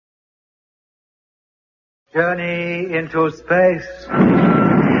Journey into space.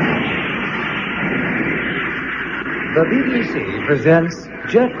 The BBC presents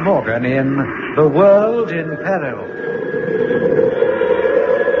Jet Morgan in The World in Peril.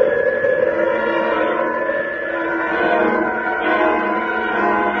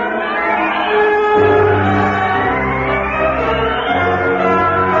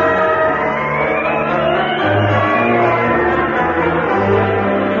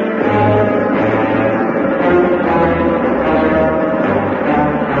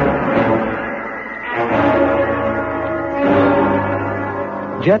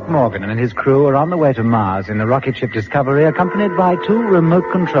 Jet Morgan and his crew are on the way to Mars in the rocket ship Discovery, accompanied by two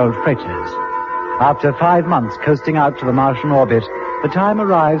remote-controlled freighters. After 5 months coasting out to the Martian orbit, the time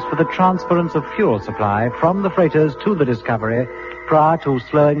arrives for the transference of fuel supply from the freighters to the Discovery prior to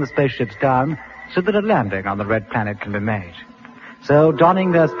slowing the spaceships down so that a landing on the red planet can be made. So,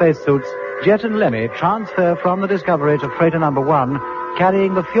 donning their spacesuits, Jet and Lemmy transfer from the Discovery to freighter number 1,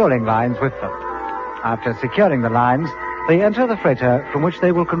 carrying the fueling lines with them. After securing the lines, they enter the freighter from which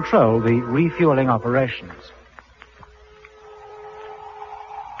they will control the refueling operations.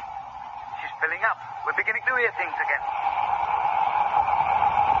 She's filling up. We're beginning to hear things again.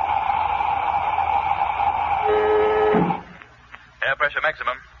 Air pressure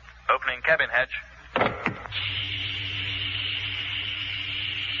maximum. Opening cabin hatch.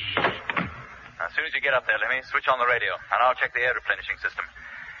 As soon as you get up there, Lemmy, switch on the radio, and I'll check the air replenishing system.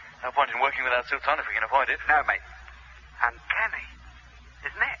 No point in working without suits on if we can avoid it. No, mate. Uncanny,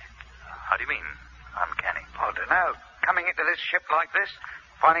 isn't it? How do you mean, uncanny? I don't know. Coming into this ship like this,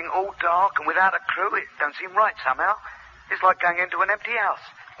 finding it all dark and without a crew, it don't seem right somehow. It's like going into an empty house,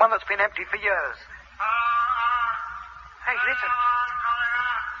 one that's been empty for years. Hey, listen.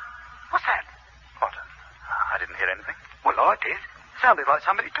 What's that? What? I didn't hear anything. Well, I did. Sounded like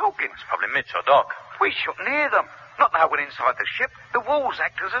somebody talking. It's probably Mitch or Doc. We shouldn't hear them. Not now we're inside the ship. The walls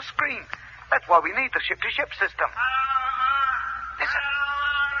act as a screen. That's why we need the ship-to-ship system. Listen.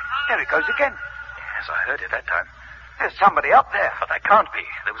 There it goes again. Yes, I heard it that time. There's somebody up there. But that can't be.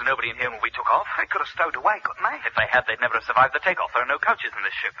 There was nobody in here when we took off. They could have stowed away, couldn't they? If they had, they'd never have survived the takeoff. There are no couches in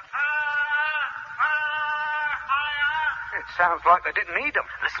this ship. It sounds like they didn't need them.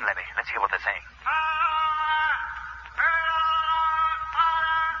 Listen, Lemmy. Let's hear what they're saying.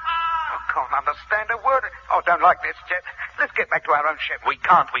 I can't understand a word. Oh, don't like this, Jet. Let's get back to our own ship. We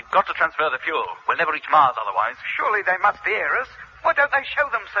can't. We've got to transfer the fuel. We'll never reach Mars otherwise. Surely they must hear us. Why don't they show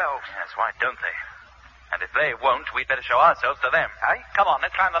themselves? Yes, why don't they? And if they won't, we'd better show ourselves to them. Eh? Come on,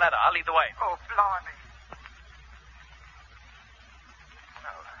 let's climb the ladder. I'll lead the way. Oh, blimey.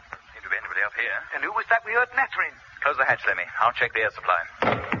 No, doesn't seem to be anybody up here. And who was that we heard nattering? Close the hatch, Lemmy. I'll check the air supply.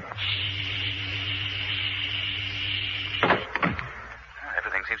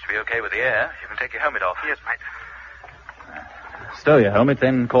 Everything seems to be okay with the air. You can take your helmet off. Yes, mate. Stow your helmet,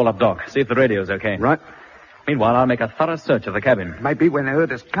 then call up Doc. See if the radio's okay. Right. Meanwhile, I'll make a thorough search of the cabin. Maybe when they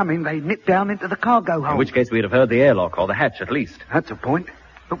heard us coming, they nipped down into the cargo hold. In which case we'd have heard the airlock or the hatch at least. That's a point.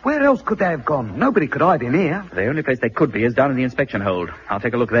 But where else could they have gone? Nobody could hide in here. The only place they could be is down in the inspection hold. I'll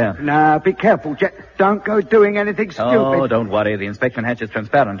take a look there. Now, be careful, Jet. Don't go doing anything stupid. Oh, don't worry. The inspection hatch is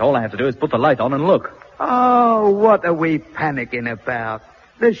transparent. All I have to do is put the light on and look. Oh, what are we panicking about?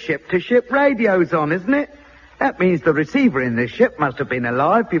 The ship-to-ship radio's on, isn't it? That means the receiver in this ship must have been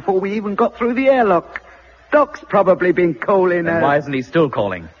alive before we even got through the airlock. Doc's probably been calling Then why isn't he still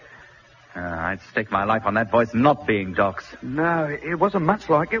calling? I'd stake my life on that voice not being Doc's. No, it wasn't much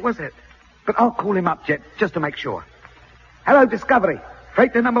like it, was it? But I'll call him up, Jet, just to make sure. Hello, Discovery.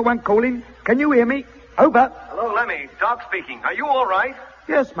 Freighter number 1 calling. Can you hear me? Over. Hello, Lemmy. Doc speaking. Are you all right?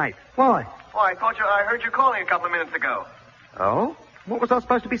 Yes, mate. Why? Oh, I heard you calling a couple of minutes ago. Oh? What was I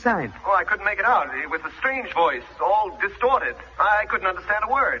supposed to be saying? Oh, I couldn't make it out. It was a strange voice, all distorted. I couldn't understand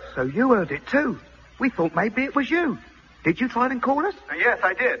a word. So you heard it, too. We thought maybe it was you. Did you try and call us? Yes,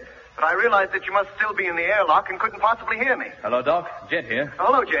 I did. But I realized that you must still be in the airlock and couldn't possibly hear me. Hello, Doc. Jet here.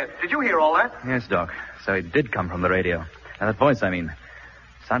 Hello, Jet. Did you hear all that? Yes, Doc. So it did come from the radio. That voice, I mean.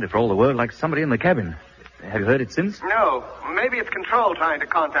 Sounded for all the world like somebody in the cabin. Have you heard it since? No. Maybe it's Control trying to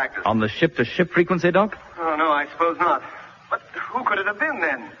contact us. On the ship-to-ship frequency, Doc? Oh, no, I suppose not. But who could it have been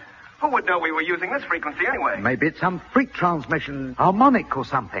then? Who would know we were using this frequency anyway? Maybe it's some freak transmission, harmonic or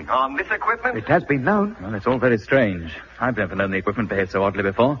something. On this equipment? It has been known. Well, it's all very strange. I've never known the equipment behave so oddly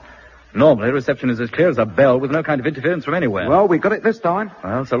before. Normally, reception is as clear as a bell with no kind of interference from anywhere. Well, we got it this time.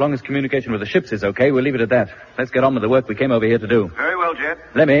 Well, so long as communication with the ships is okay, we'll leave it at that. Let's get on with the work we came over here to do. Very well, Jet.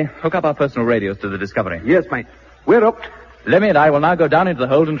 Lemmy, hook up our personal radios to the Discovery. Yes, mate. We're hooked. Lemmy and I will now go down into the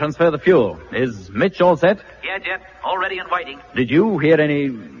hold and transfer the fuel. Is Mitch all set? Yeah, Jet. All ready and waiting. Did you hear any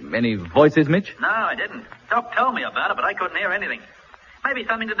Any voices, Mitch? No, I didn't. Doc told me about it, but I couldn't hear anything. Maybe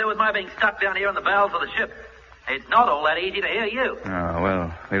something to do with my being stuck down here in the bowels of the ship. It's not all that easy to hear you. Oh,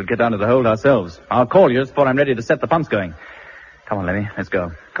 well, we'll get down to the hold ourselves. I'll call you before I'm ready to set the pumps going. Come on, Lemmy, let's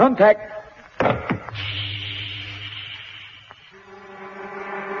go. Contact.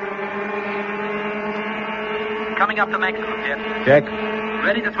 Coming up to maximum, Jet. Check.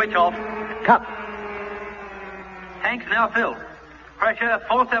 Ready to switch off. Cut. Tanks now filled. Pressure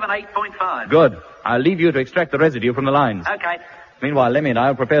 478.5. Good. I'll leave you to extract the residue from the lines. Okay. Meanwhile, Lemmy and I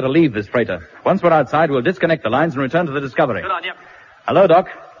will prepare to leave this freighter. Once we're outside, we'll disconnect the lines and return to the Discovery. Good on you. Hello, Doc.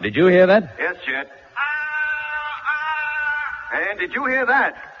 Did you hear that? Yes, Jet. And did you hear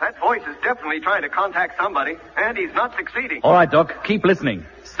that? That voice is definitely trying to contact somebody, and he's not succeeding. All right, Doc. Keep listening.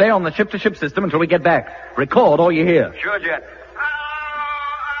 Stay on the ship-to-ship system until we get back. Record all you hear. Sure, Jet.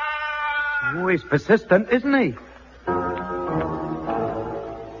 Oh, he's persistent, isn't he?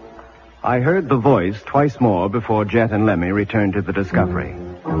 I heard the voice twice more before Jet and Lemmy returned to the Discovery.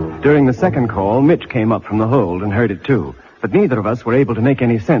 During the second call, Mitch came up from the hold and heard it too, but neither of us were able to make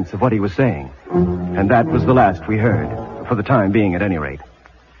any sense of what he was saying. And that was the last we heard, for the time being at any rate.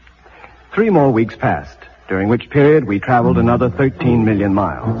 3 more weeks passed, during which period we traveled another 13 million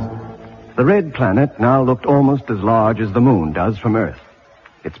miles. The red planet now looked almost as large as the moon does from Earth.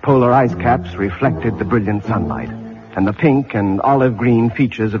 Its polar ice caps reflected the brilliant sunlight, and the pink and olive-green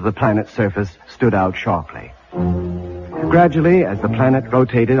features of the planet's surface stood out sharply. Gradually, as the planet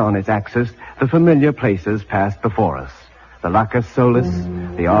rotated on its axis, the familiar places passed before us. The Lacus Solis,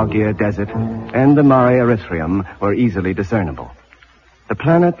 the Argia Desert, and the Mare Erythraeum were easily discernible. The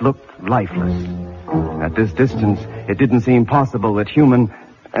planet looked lifeless. At this distance, it didn't seem possible that human,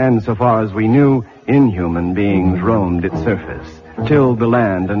 and so far as we knew, inhuman beings roamed its surface, tilled the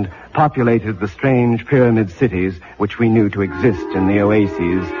land, and populated the strange pyramid cities which we knew to exist in the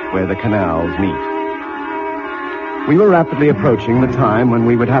oases where the canals meet. We were rapidly approaching the time when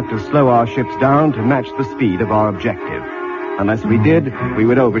we would have to slow our ships down to match the speed of our objective. Unless we did, we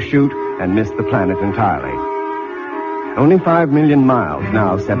would overshoot and miss the planet entirely. Only 5 million miles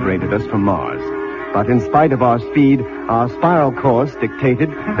now separated us from Mars. But in spite of our speed, our spiral course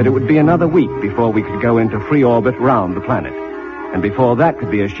dictated that it would be another week before we could go into free orbit round the planet. And before that could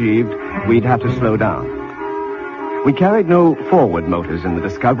be achieved, we'd have to slow down. We carried no forward motors in the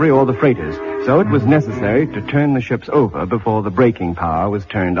Discovery or the freighters, so it was necessary to turn the ships over before the braking power was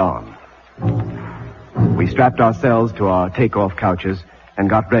turned on. We strapped ourselves to our takeoff couches and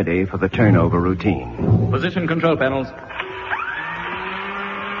got ready for the turnover routine. Position control panels.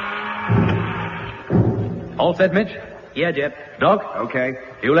 All set, Mitch? Yeah, Jet. Doc? Okay.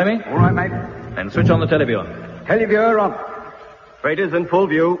 You, Lemmy? All right, mate. Then switch on the televiewer. Televiewer on. Freighters in full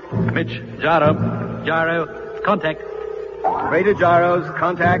view. Mitch, gyro. Gyro. Contact. Freighter gyros,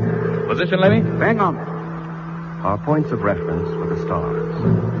 contact. Position, Lemmy? Bang on. Our points of reference were the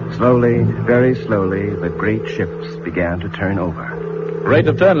stars. Slowly, very slowly, the great ships began to turn over. Rate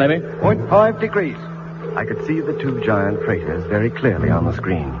of turn, Lemmy. 0.5 degrees. I could see the 2 giant freighters very clearly on the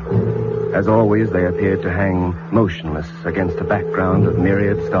screen. As always, they appeared to hang motionless against a background of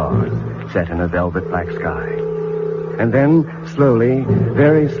myriad stars set in a velvet black sky. And then, slowly,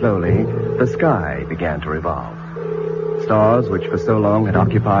 very slowly, the sky began to revolve. Stars, which for so long had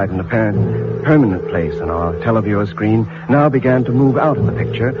occupied an apparent permanent place on our televiewer screen, now began to move out of the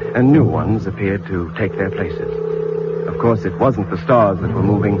picture, and new ones appeared to take their places. Of course, it wasn't the stars that were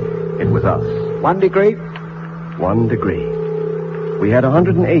moving, it was us. 1 degree. 1 degree. We had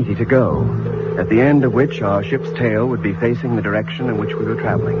 180 to go, at the end of which our ship's tail would be facing the direction in which we were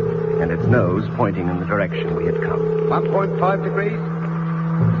traveling, and its nose pointing in the direction we had come. 1.5 degrees.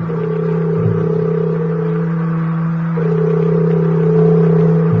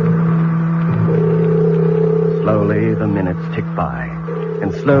 Slowly, the minutes ticked by.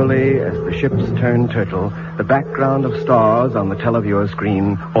 And slowly, as the ships turned turtle, the background of stars on the televiewer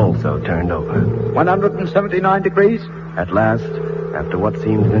screen also turned over. 179 degrees. At last, after what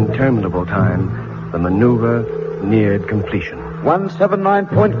seemed an interminable time, the maneuver neared completion.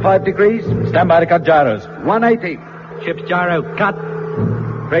 179.5 degrees. Stand by to cut gyros. 180. Ship's gyro. Cut.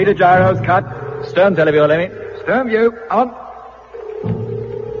 Freighter gyros, cut. Stern televiewer, Lemmy. Stern view on.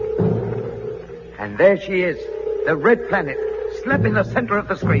 And there she is, the red planet, slap in the center of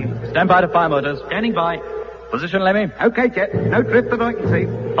the screen. Stand by to fire motors. Standing by. Position, Lemmy. Okay, Jet. No drift that I can see.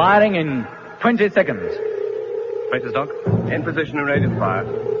 Firing in 20 seconds. Freighters, Doc. In position and ready to fire.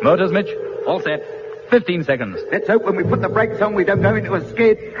 Motors, Mitch. All set. 15 seconds. Let's hope when we put the brakes on we don't go into a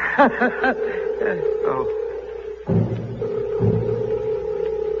skid. Oh.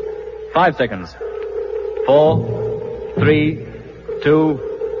 5 seconds. 4, 3, 2,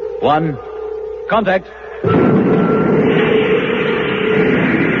 1. Contact.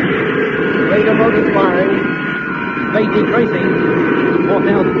 Rate of motors firing. Speed decreasing.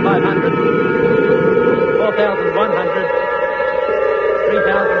 4,500. 4,100.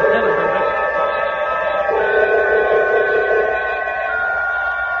 3,700.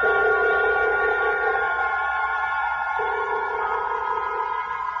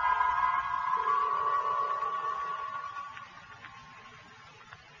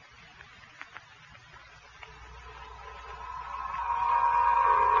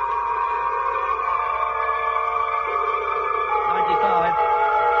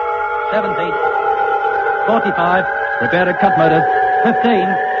 Prepare to cut motor. 15.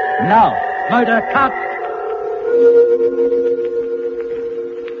 Now. Motor cut.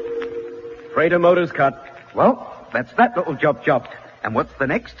 Freighter motors cut. Well, that's that little job jobbed. And what's the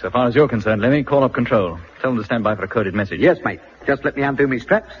next? So far as you're concerned, Lemmy, call up control. Tell them to stand by for a coded message. Yes, mate. Just let me undo me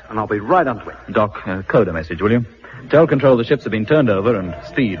straps, and I'll be right onto it. Doc, code a message, will you? Tell control the ships have been turned over and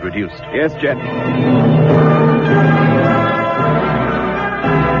speed reduced. Yes, Jet.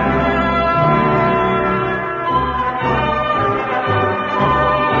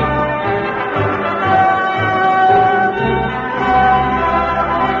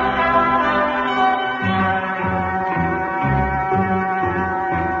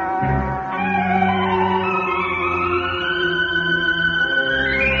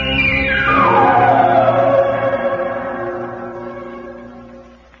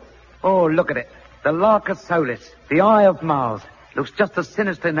 Look at it. The Larca Solis, the Eye of Mars. Looks just as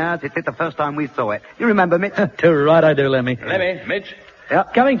sinister now as it did the first time we saw it. You remember, Mitch? Too right I do, Lemmy. Lemmy, Mitch. Yeah.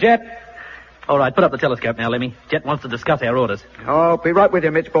 Coming, Jet. All right, put up the telescope now, Lemmy. Jet wants to discuss our orders. I'll be right with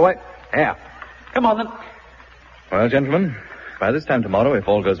you, Mitch, boy. Yeah. Come on, then. Well, gentlemen, by this time tomorrow, if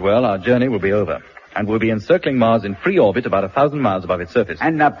all goes well, our journey will be over. And we'll be encircling Mars in free orbit about 1,000 miles above its surface.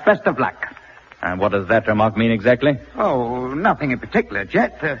 And the best of luck. And what does that remark mean exactly? Oh, nothing in particular,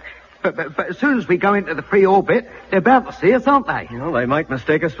 Jet. But as soon as we go into the free orbit, they're bound to see us, aren't they? Well, they might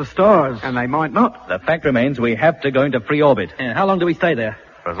mistake us for stars. And they might not. The fact remains we have to go into free orbit. Yeah, how long do we stay there?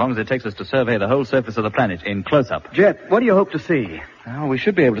 For as long as it takes us to survey the whole surface of the planet in close-up. Jet, what do you hope to see? Well, we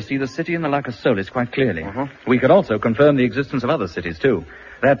should be able to see the city in the Larca Solis quite clearly. We could also confirm the existence of other cities, too.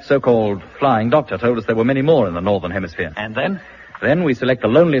 That so-called flying doctor told us there were many more in the northern hemisphere. And then? Then we select the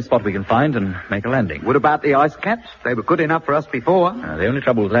loneliest spot we can find and make a landing. What about the ice caps? They were good enough for us before. The only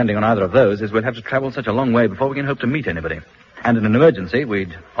trouble with landing on either of those is we'll have to travel such a long way before we can hope to meet anybody. And in an emergency,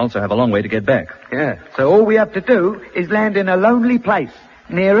 we'd also have a long way to get back. Yeah, so all we have to do is land in a lonely place,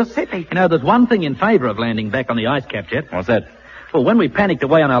 near a city. You know, there's one thing in favor of landing back on the ice cap, Jet. What's that? Well, when we panicked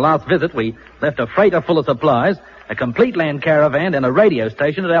away on our last visit, we left a freighter full of supplies, a complete land caravan, and a radio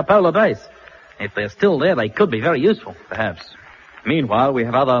station at our polar base. If they're still there, they could be very useful. Perhaps. Meanwhile, we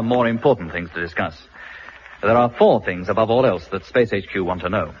have other more important things to discuss. There are 4 things above all else that Space HQ want to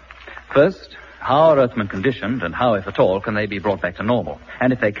know. First, how are Earthmen conditioned and how, if at all, can they be brought back to normal?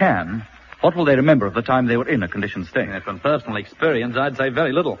 And if they can, what will they remember of the time they were in a conditioned state? Yeah, from personal experience, I'd say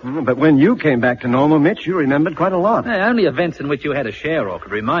very little. But when you came back to normal, Mitch, you remembered quite a lot. Yeah, only events in which you had a share or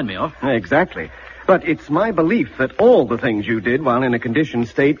could remind me of. Exactly. But it's my belief that all the things you did while in a conditioned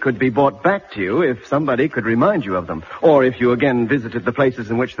state could be brought back to you if somebody could remind you of them, or if you again visited the places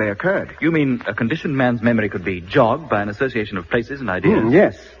in which they occurred. You mean a conditioned man's memory could be jogged by an association of places and ideas?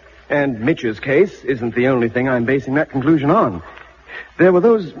 Yes. And Mitch's case isn't the only thing I'm basing that conclusion on. There were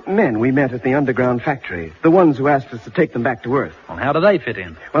those men we met at the underground factory, the ones who asked us to take them back to Earth. Well, how do they fit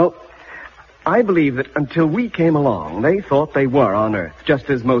in? Well, I believe that until we came along, they thought they were on Earth, just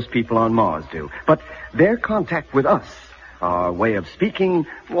as most people on Mars do. But their contact with us, our way of speaking,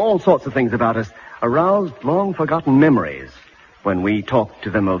 all sorts of things about us, aroused long-forgotten memories. When we talked to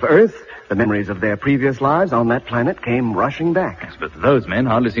them of Earth, the memories of their previous lives on that planet came rushing back. Yes, but those men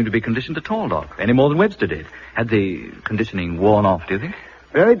hardly seem to be conditioned at all, Doc, any more than Webster did. Had the conditioning worn off, do you think?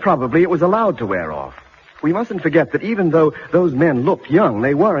 Very probably it was allowed to wear off. We mustn't forget that even though those men looked young,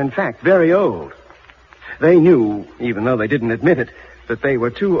 they were, in fact, very old. They knew, even though they didn't admit it, that they were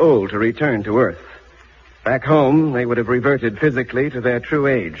too old to return to Earth. Back home, they would have reverted physically to their true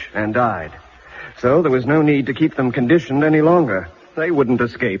age and died. So there was no need to keep them conditioned any longer. They wouldn't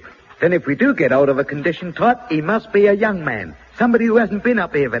escape. Then if we do get hold of a conditioned type, he must be a young man. Somebody who hasn't been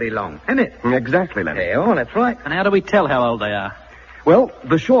up here very long, isn't it? Exactly, Lemmy. Yeah, oh, that's right. And how do we tell how old they are? Well,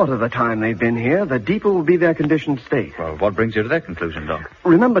 the shorter the time they've been here, the deeper will be their conditioned state. Well, what brings you to that conclusion, Doc?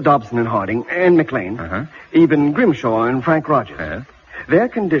 Remember Dobson and Harding and McLean? Even Grimshaw and Frank Rogers? Yes. Their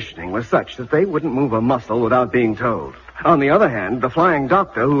conditioning was such that they wouldn't move a muscle without being told. On the other hand, the flying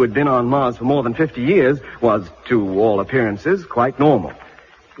doctor, who had been on Mars for more than 50 years, was, to all appearances, quite normal.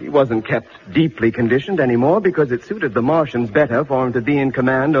 He wasn't kept deeply conditioned anymore because it suited the Martians better for him to be in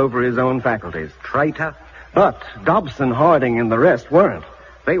command over his own faculties. Traitor. But Dobson, Harding, and the rest weren't.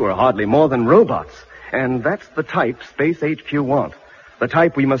 They were hardly more than robots. And that's the type Space HQ want. The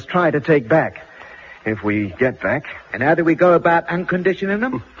type we must try to take back. If we get back. And how do we go about unconditioning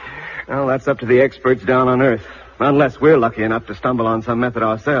them? Well, that's up to the experts down on Earth. Unless we're lucky enough to stumble on some method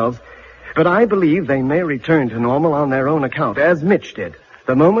ourselves. But I believe they may return to normal on their own account, as Mitch did,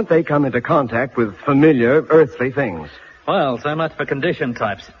 the moment they come into contact with familiar earthly things. Well, so much for condition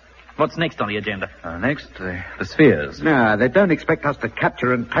types. What's next on the agenda? Next, the spheres. No, they don't expect us to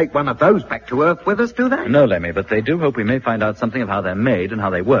capture and take one of those back to Earth with us, do they? No, Lemmy, but they do hope we may find out something of how they're made and how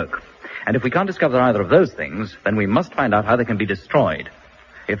they work. And if we can't discover either of those things, then we must find out how they can be destroyed.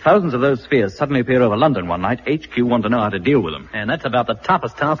 If thousands of those spheres suddenly appear over London one night, HQ want to know how to deal with them. And that's about the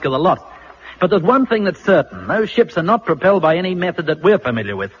toughest task of the lot. But there's one thing that's certain. Those ships are not propelled by any method that we're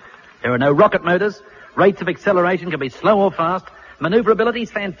familiar with. There are no rocket motors. Rates of acceleration can be slow or fast.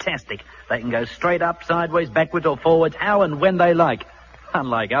 Maneuverability's fantastic. They can go straight up, sideways, backwards, or forwards, how and when they like.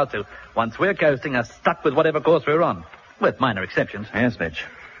 Unlike us two, once we're coasting, are stuck with whatever course we're on. With minor exceptions. Yes, Mitch.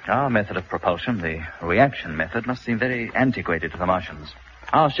 Our method of propulsion, the reaction method, must seem very antiquated to the Martians.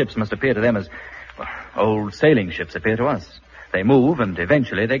 Our ships must appear to them as, well, old sailing ships appear to us. They move, and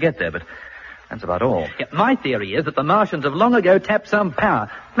eventually they get there, but that's about all. Yeah, my theory is that the Martians have long ago tapped some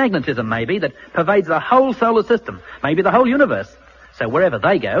power, magnetism maybe, that pervades the whole solar system, maybe the whole universe. So wherever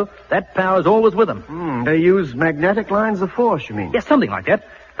they go, that power's always with them. They use magnetic lines of force, you mean? Yes, something like that.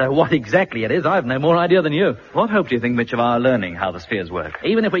 Though what exactly it is, I've no more idea than you. What hope do you think, Mitch, of our learning how the spheres work?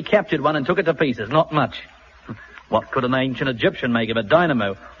 Even if we captured one and took it to pieces, not much. What could an ancient Egyptian make of a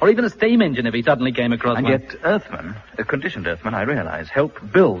dynamo? Or even a steam engine if he suddenly came across And one? yet Earthmen, conditioned Earthmen, I realize, help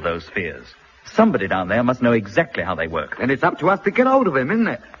build those spheres. Somebody down there must know exactly how they work. And it's up to us to get hold of him, isn't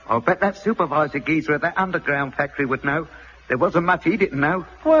it? I'll bet that supervisor geezer at that underground factory would know. There wasn't much he didn't know.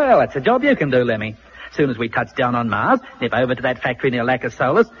 Well, that's a job you can do, Lemmy. As soon as we touch down on Mars, nip over to that factory near Lacus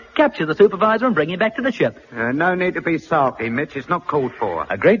Solus, capture the supervisor and bring him back to the ship. No need to be sulky, Mitch. It's not called for.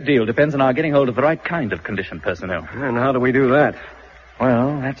 A great deal depends on our getting hold of the right kind of conditioned personnel. And how do we do that?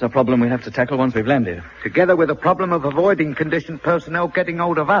 Well, that's a problem we'll have to tackle once we've landed. Together with the problem of avoiding conditioned personnel getting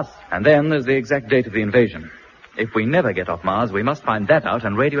hold of us. And then there's the exact date of the invasion. If we never get off Mars, we must find that out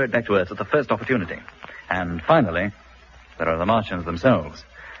and radio it back to Earth at the first opportunity. And finally, there are the Martians themselves.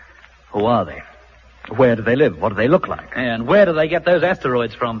 Who are they? Where do they live? What do they look like? And where do they get those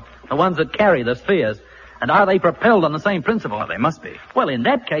asteroids from? The ones that carry the spheres. And are they propelled on the same principle? Well, they must be. Well, in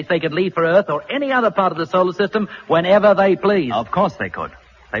that case, they could leave for Earth or any other part of the solar system whenever they please. Of course they could.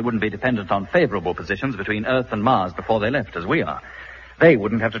 They wouldn't be dependent on favorable positions between Earth and Mars before they left, as we are. They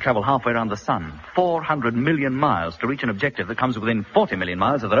wouldn't have to travel halfway around the sun, 400 million miles, to reach an objective that comes within 40 million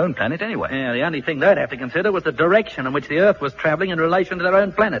miles of their own planet anyway. Yeah, the only thing they'd have to consider was the direction in which the Earth was traveling in relation to their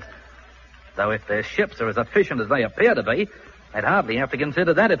own planet. Though if their ships are as efficient as they appear to be, they'd hardly have to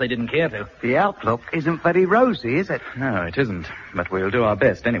consider that if they didn't care to. The outlook isn't very rosy, is it? No, it isn't. But we'll do our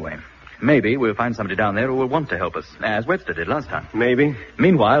best anyway. Maybe we'll find somebody down there who will want to help us, as Webster did last time. Maybe.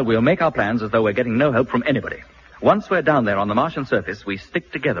 Meanwhile, we'll make our plans as though we're getting no help from anybody. Once we're down there on the Martian surface, we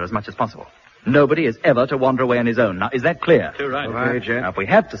stick together as much as possible. Nobody is ever to wander away on his own. Now, is that clear? Too right. Okay, Jet. Now, if we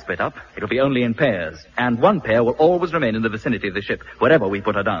have to split up, it'll be only in pairs. And one pair will always remain in the vicinity of the ship, wherever we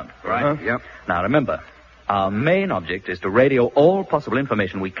put her down. Right. Yep. Now, remember, our main object is to radio all possible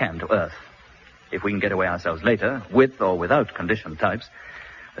information we can to Earth. If we can get away ourselves later, with or without conditioned types,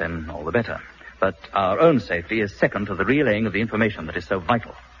 then all the better. But our own safety is second to the relaying of the information that is so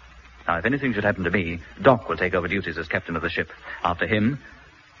vital. Now, if anything should happen to me, Doc will take over duties as captain of the ship. After him,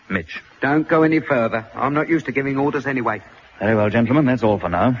 Mitch. Don't go any further. I'm not used to giving orders anyway. Very well, gentlemen, that's all for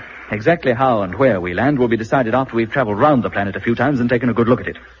now. Exactly how and where we land will be decided after we've traveled round the planet a few times and taken a good look at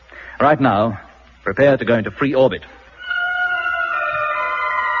it. Right now, prepare to go into free orbit.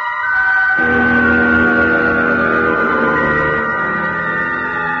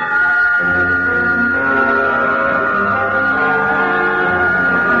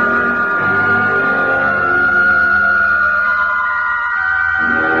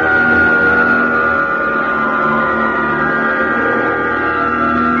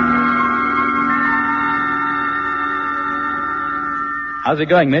 How's it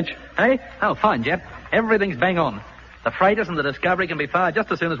going, Mitch? Hey? Oh, fine, Jet. Everything's bang on. The freighters and the Discovery can be fired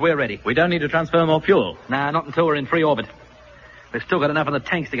just as soon as we're ready. We don't need to transfer more fuel. Nah, not until we're in free orbit. We've still got enough in the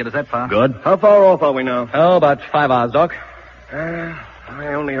tanks to get us that far. Good. How far off are we now? Oh, about 5 hours, Doc. I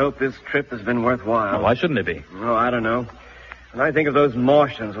only hope this trip has been worthwhile. Well, why shouldn't it be? Oh, I don't know. When I think of those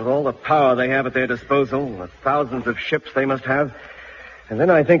Martians with all the power they have at their disposal, the thousands of ships they must have, And then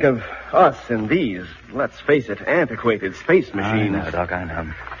I think of us and these, let's face it, antiquated space machines. I know, Doc, I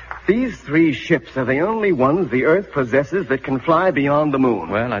know. These 3 ships are the only ones the Earth possesses that can fly beyond the moon.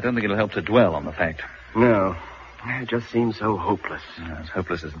 Well, I don't think it'll help to dwell on the fact. No. It just seems so hopeless. As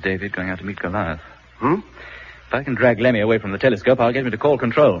hopeless as David going out to meet Goliath. Hmm? If I can drag Lemmy away from the telescope, I'll get him to call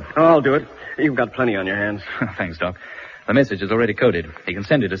control. Oh, I'll do it. You've got plenty on your hands. Thanks, Doc. The message is already coded. He can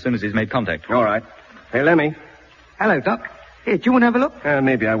send it as soon as he's made contact. All right. Hey, Lemmy. Hello, Doc. Here, do you want to have a look?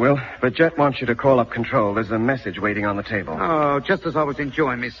 Maybe I will. But Jet wants you to call up control. There's a message waiting on the table. Oh, just as I was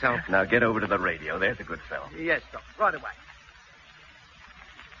enjoying myself. Now get over to the radio. There's a good fellow. Yes, Doc. Right away.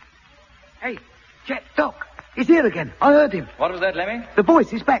 Hey, Jet, Doc. He's here again. I heard him. What was that, Lemmy? The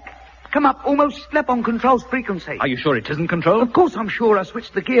voice is back. Come up, almost slept on control's frequency. Are you sure it isn't control? Of course I'm sure. I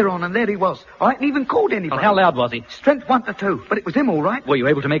switched the gear on and there he was. I hadn't even called anybody. Well, how loud was he? Strength 1 to 2, but it was him all right. Were you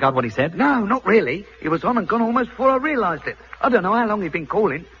able to make out what he said? No, not really. He was on and gone almost before I realized it. I don't know how long he'd been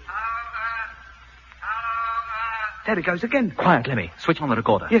calling. There he goes again. Quiet, Lemmy. Switch on the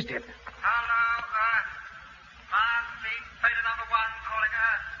recorder. Yes, Jet.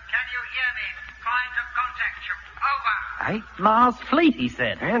 Hey, Mars Fleet, he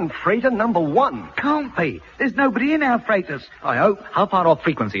said. And freighter number 1. Can't be. There's nobody in our freighters, I hope. How far off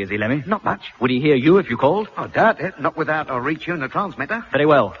frequency is he, Lemmy? Not much. Would he hear you if you called? I doubt it. Not without a retune the transmitter. Very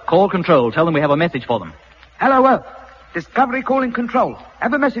well. Call control. Tell them we have a message for them. Hello, Earth. Discovery calling control.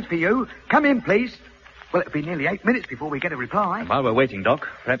 Have a message for you. Come in, please. Well, it'll be nearly 8 minutes before we get a reply. And while we're waiting, Doc,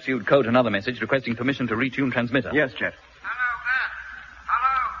 perhaps you'd code another message requesting permission to retune transmitter. Yes, Jet.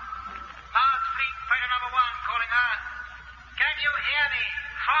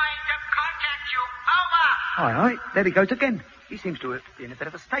 All right, there he goes again. He seems to be in a bit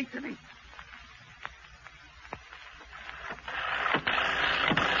of a state, doesn't he?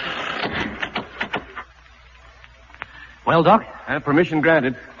 Well, Doc? Permission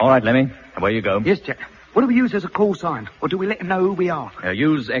granted. All right, Lemmy. Away you go. Yes, Jack. What do we use as a call sign? Or do we let him know who we are?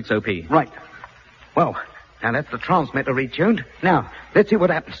 Use XOP. Right. Well, now that's the transmitter retuned. Now, let's see what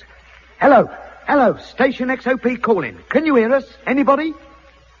happens. Hello. Hello. Station XOP calling. Can you hear us? Anybody?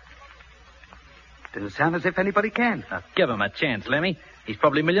 Doesn't sound as if anybody can. Now, give him a chance, Lemmy. He's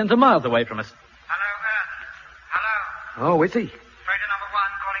probably millions of miles away from us. Hello, Earth. Hello. Oh, is he? Freighter number 1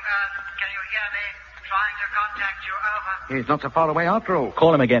 calling Earth. Can you hear me? Trying to contact you. Over. He's not so far away after all.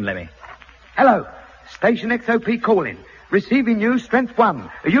 Call him again, Lemmy. Hello. Station XOP calling. Receiving you, Strength 1.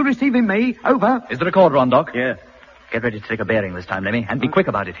 Are you receiving me? Over. Is the recorder on, Doc? Yeah. Get ready to take a bearing this time, Lemmy, and be quick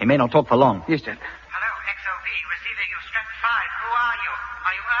about it. He may not talk for long. Yes, Jack. Hello, XOP. Receiving you, Strength 5. Who are you?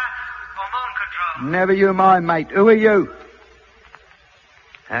 Are you Earth or Moon Control? Never you mind, mate. Who are you?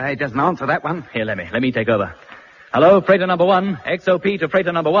 He doesn't answer that one. Here, Lemmy. Let me take over. Hello, freighter number 1. XOP to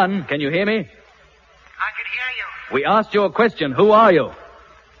freighter number 1. Can you hear me? I can hear you. We asked you a question. Who are you? I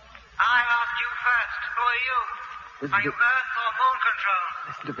asked you first. Who are you? Are you Earth or Moon Control?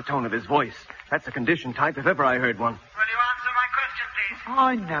 Listen to the tone of his voice. That's a condition type if ever I heard one. Will you answer my question, please?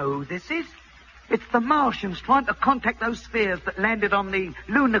 I know who this is. It's the Martians trying to contact those spheres that landed on the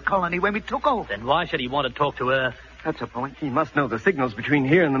lunar colony when we took off. Then why should he want to talk to Earth? That's a point. He must know the signals between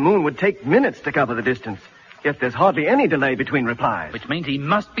here and the moon would take minutes to cover the distance. Yet there's hardly any delay between replies. Which means he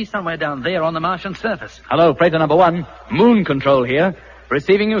must be somewhere down there on the Martian surface. Hello, freighter number 1. Moon Control here.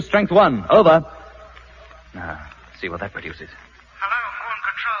 Receiving you, Strength 1. Over. Now, see what that produces. Hello, Moon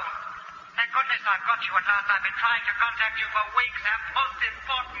Control. Thank goodness I've got you at last. I've been trying to contact you for weeks. I have a most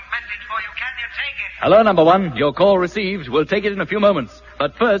important message for you. Can you take it? Hello, number 1. Your call received. We'll take it in a few moments.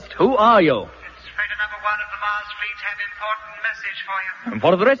 But first, who are you? It's freighter number 1 of the Mars fleet. Have important message for you. And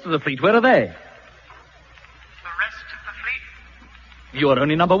what of the rest of the fleet? Where are they? The rest of the fleet? You're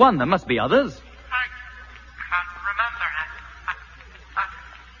only number 1. There must be others. I can't remember.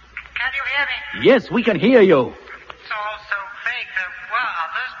 Can you hear me? Yes, we can hear you. It's all so vague. There were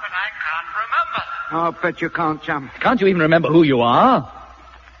others, but I can't remember. I'll bet you can't, chum. Can't you even remember who you are?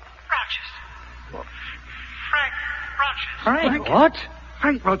 Rogers. Frank Rogers. Frank, what?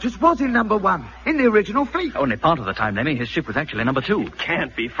 Frank Rogers was in number 1, in the original fleet. Only part of the time, Lemmy. His ship was actually number 2. It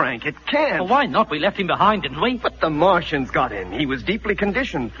can't be, Frank. It can't. Well, why not? We left him behind, didn't we? But the Martians got him. He was deeply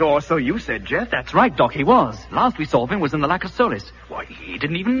conditioned. Or so you said, Jet. That's right, Doc. He was. Last we saw of him was in the Lacosolis. Why, he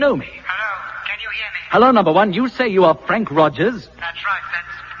didn't even know me. Hello. Can you hear me? Hello, number 1. You say you are Frank Rogers. That's right.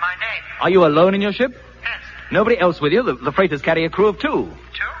 That's my name. Are you alone in your ship? Yes. Nobody else with you? The freighters carry a crew of 2. 2? Yes,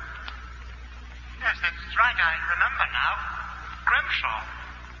 that's right. I remember now. Grimshaw.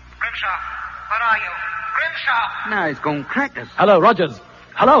 Grimshaw, where are you? Grimshaw! Now he's gone crackers. Hello, Rogers.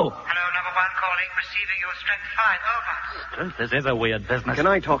 Hello. Hello, number 1 calling, receiving your Strength 5, over. This is a weird business. Can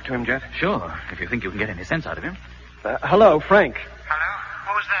I talk to him, Jet? Sure, if you think you can get any sense out of him. Hello, Frank. Hello?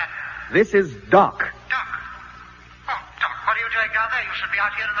 Who's that? This is Doc. Doc. Oh, Doc, what are you doing down there? You should be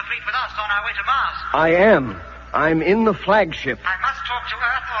out here in the fleet with us on our way to Mars. I am. I'm in the flagship. I must talk to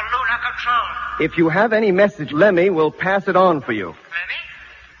Earth or Lunar Control. If you have any message, Lemmy will pass it on for you. Lemmy?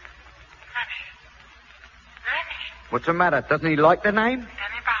 What's the matter? Doesn't he like the name?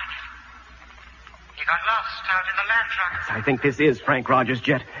 Lemmy Barnett. He got lost out in the land truck. I think this is Frank Rogers'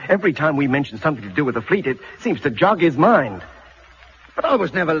 jet. Every time we mention something to do with the fleet, it seems to jog his mind. But I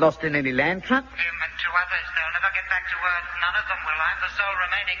was never lost in any land truck. Him and two others. They'll never get back to Earth. None of them will. I'm the sole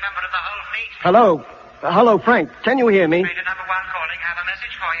remaining member of the whole fleet. Hello. Hello, Frank. Can you hear me? Raider number 1 calling. Have a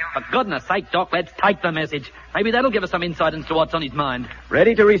message for you. For goodness sake, Doc, let's take the message. Maybe that'll give us some insight into what's on his mind.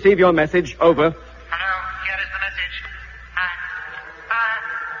 Ready to receive your message. Over. Hello. Here is the message.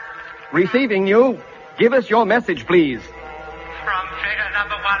 Receiving you. Give us your message, please. From Trader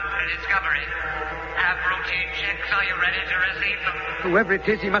number 1 to Discovery. Have routine checks. Are you ready to receive them? Whoever it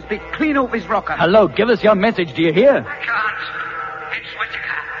is, he must be clean off his rocker. Hello, give us your message, do you hear? I can't. It's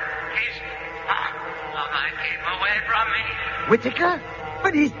Whittaker. He's... Oh, my keep away from me. Whittaker?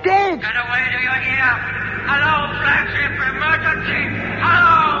 But he's dead. Get away, do you hear? Hello, flagship emergency.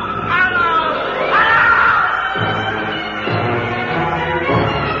 Hello!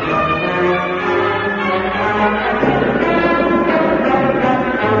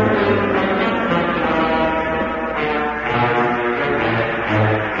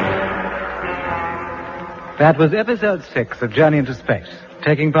 That was episode 6 of Journey into Space.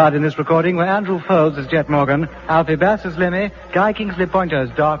 Taking part in this recording were Andrew Foulds as Jet Morgan, Alfie Bass as Lemmy, Guy Kingsley Pointer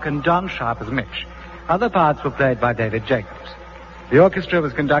as Doc, and Don Sharp as Mitch. Other parts were played by David Jacobs. The orchestra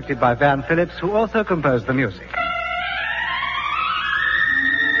was conducted by Van Phillips, who also composed the music.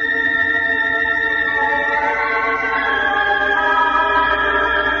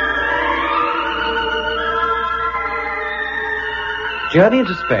 Journey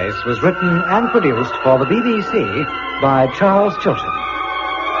into Space was written and produced for the BBC by Charles Chilton.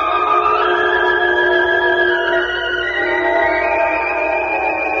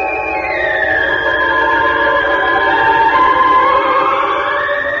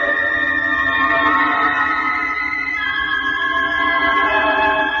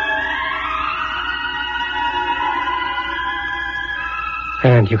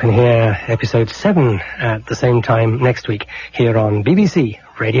 And you can hear episode 7 at the same time next week here on BBC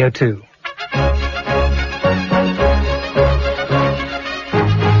Radio 2.